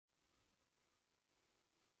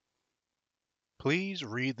Please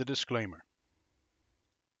read the disclaimer.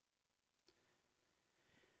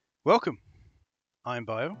 Welcome, I'm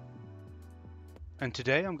Bio, and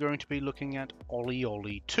today I'm going to be looking at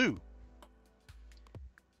OlliOlli2.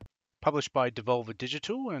 Published by Devolver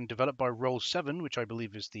Digital and developed by Roll7, which I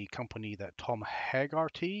believe is the company that Tom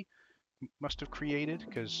Haggerty must have created,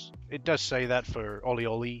 because it does say that for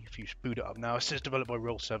OlliOlli. If you boot it up now, it says developed by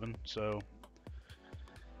Roll7, so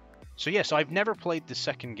yes, I've never played the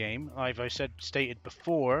second game. I've stated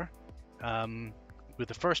before, with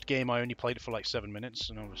the first game I only played it for like 7 minutes,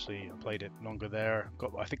 and obviously I played it longer there.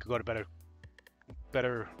 I think I got a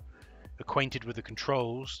better acquainted with the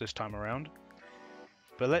controls this time around.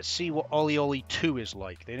 But let's see what OlliOlli2 is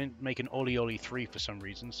like. They didn't make an OlliOlli3 for some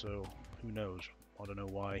reason, so who knows? I don't know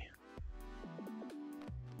why.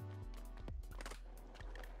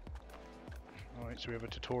 Alright, so we have a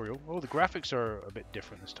tutorial. Oh, the graphics are a bit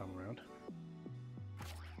different this time around.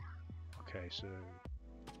 Okay, so...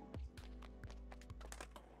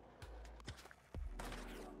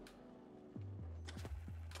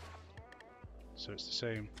 So it's the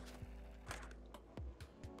same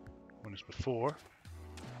one as before.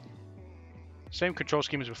 Same control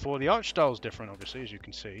scheme as before. The art style is different, obviously, as you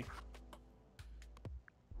can see.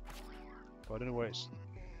 But I don't know why it's...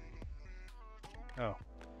 Oh.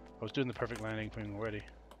 I was doing the perfect landing thing already.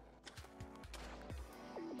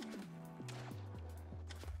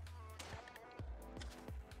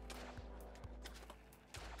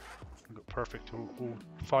 I got perfect all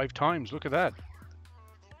 5 times. Look at that.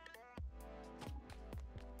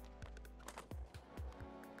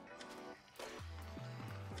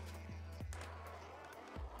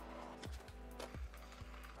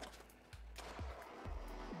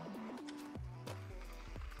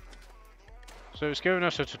 So it's giving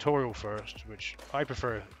us a tutorial first, which I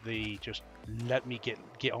prefer the just let me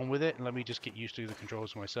get on with it and let me just get used to the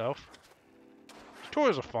controls myself.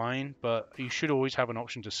 Tutorials are fine, but you should always have an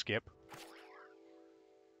option to skip.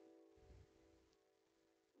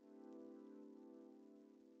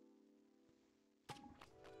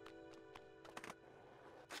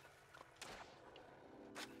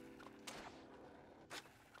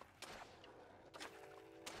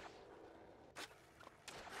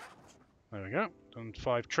 There we go, done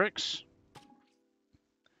 5 tricks.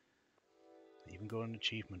 Even got an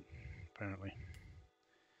achievement, apparently.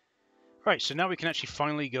 Right, so now we can actually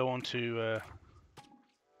finally go on to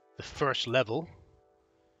the first level.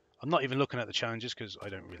 I'm not even looking at the challenges because I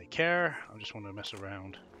don't really care. I just want to mess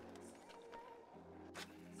around.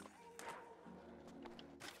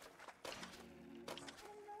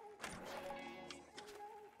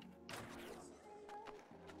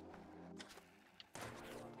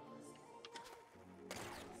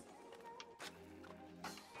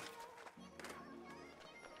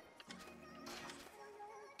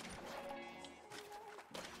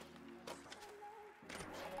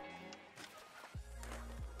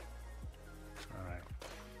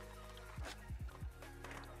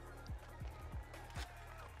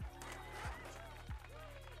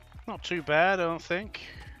 Not too bad, I don't think.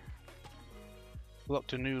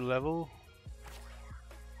 Locked a new level.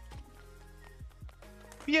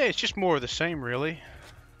 Yeah, it's just more of the same, really.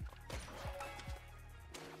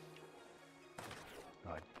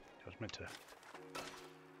 I was meant to...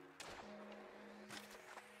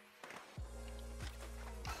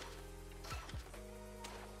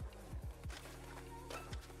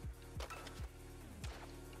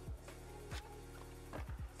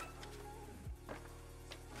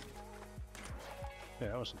 Yeah,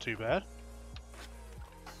 that wasn't too bad.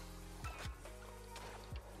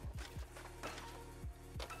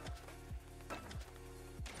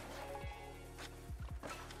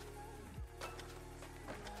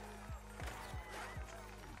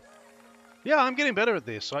 Yeah, I'm getting better at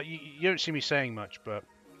this. You don't see me saying much, but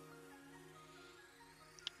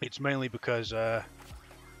it's mainly because I'm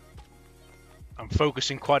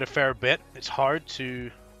focusing quite a fair bit. It's hard to...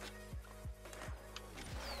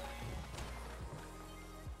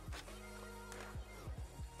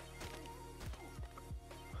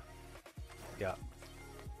 Yeah,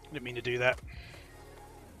 didn't mean to do that.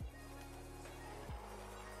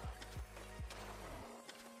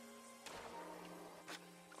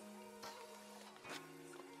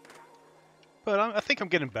 But I think I'm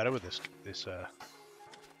getting better with this.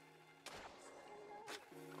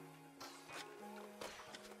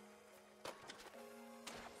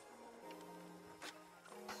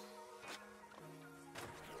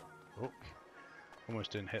 Oh,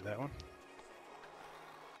 almost didn't hit that one.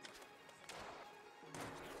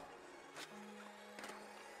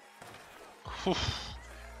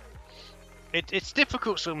 It's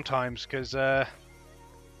difficult sometimes because yeah,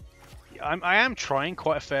 I am trying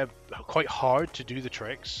quite hard to do the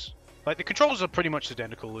tricks. Like, the controls are pretty much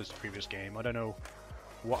identical as the previous game. I don't know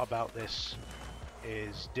what about this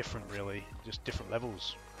is different, really. Just different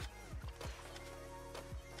levels.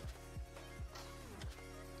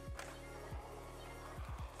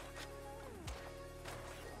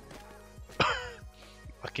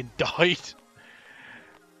 Fucking died.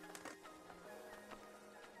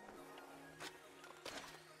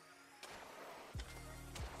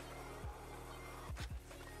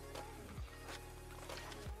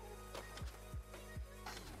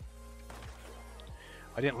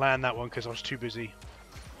 I didn't land that one because I was too busy.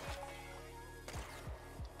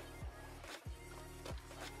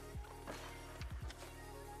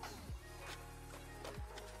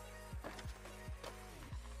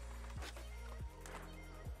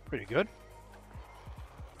 Pretty good.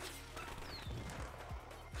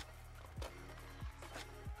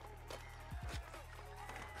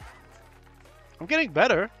 I'm getting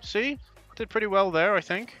better. See? Did pretty well there, I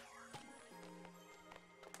think.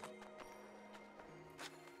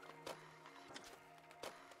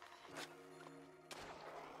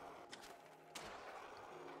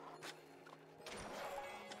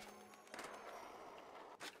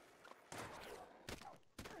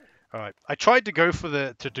 Alright, I tried to go for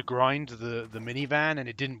to grind the minivan and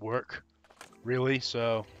it didn't work, really,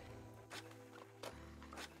 so...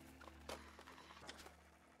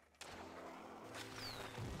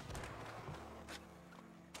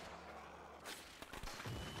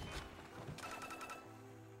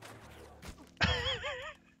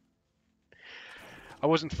 I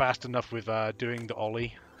wasn't fast enough with doing the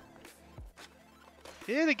ollie.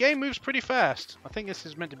 Yeah, the game moves pretty fast. I think this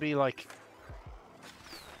is meant to be like...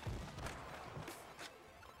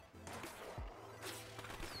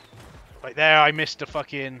 Like there, I missed a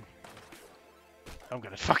fucking... I'm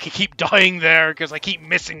gonna fucking keep dying there because I keep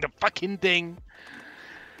missing the fucking thing.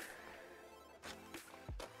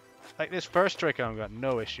 Like this first trick I've got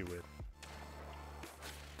no issue with.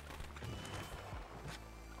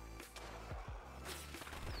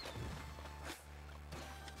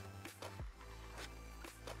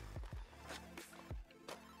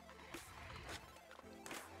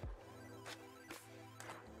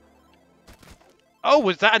 Oh,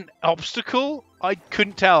 was that an obstacle? I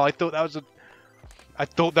couldn't tell. I thought that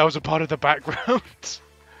was a part of the background.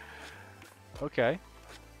 Okay.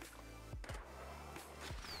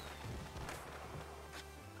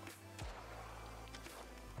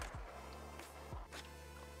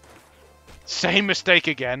 Same mistake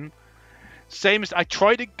again. I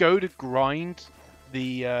tried to go to grind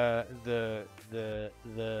the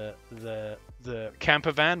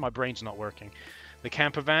camper van. My brain's not working. The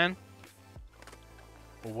camper van,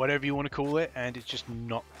 or whatever you want to call it, and it's just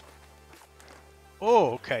not.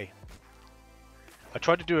 Oh, okay. I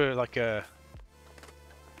tried to do like a.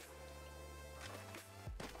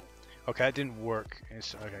 Okay, it didn't work.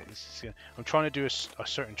 Okay, I'm trying to do a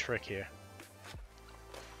certain trick here.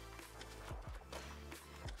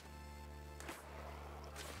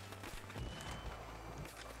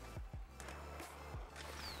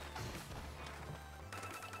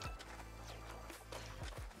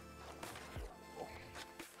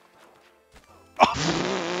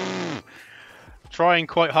 Trying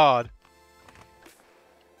quite hard.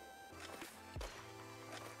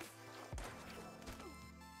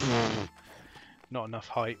 Not enough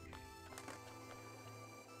height.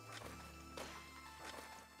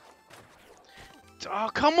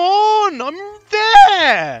 Oh, come on! I'm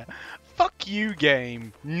there! Fuck you,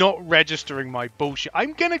 game. Not registering my bullshit.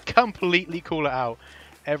 I'm gonna completely call it out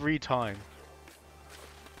every time.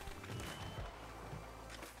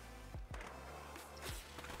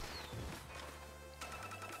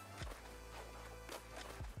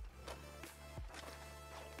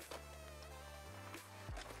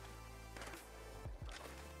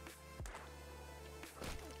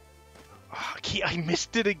 I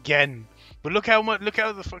missed it again. But look how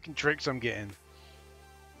the fucking tricks I'm getting.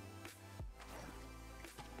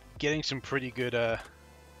 Getting some pretty good okay.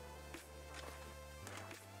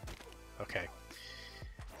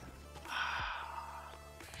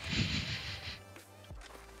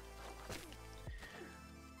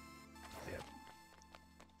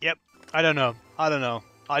 Yep. I don't know.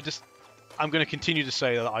 I'm going to continue to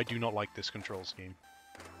say that I do not like this control scheme.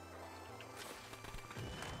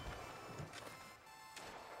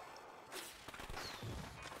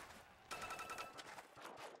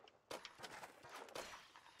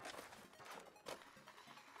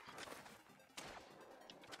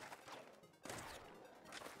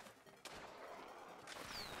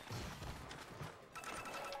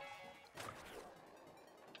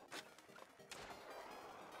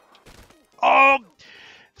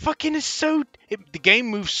 Fucking is so. The game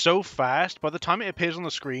moves so fast. By the time it appears on the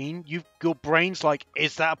screen, your brain's like,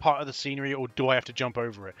 is that a part of the scenery, or do I have to jump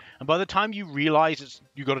over it? And by the time you realize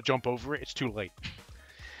you got to jump over it, it's too late.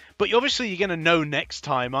 But obviously, you're gonna know next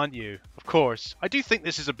time, aren't you? Of course. I do think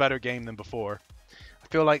this is a better game than before. I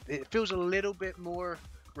feel like it feels a little bit more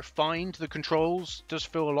refined. The controls does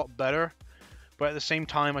feel a lot better, but at the same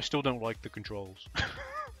time, I still don't like the controls. I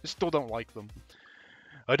still don't like them.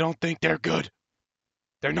 I don't think they're good.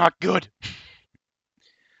 They're not good.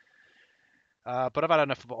 But I've had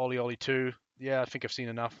enough of OlliOlli2. Yeah, I think I've seen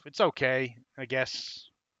enough. It's okay, I guess.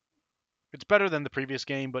 It's better than the previous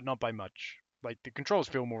game, but not by much. Like, the controls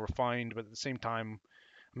feel more refined, but at the same time,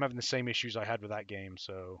 I'm having the same issues I had with that game,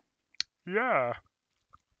 so... yeah.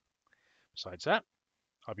 Besides that,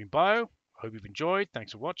 I've been Bio. I hope you've enjoyed.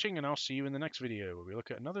 Thanks for watching, and I'll see you in the next video, where we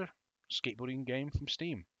look at another skateboarding game from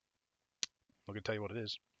Steam. I'm not going to tell you what it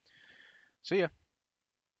is. See ya.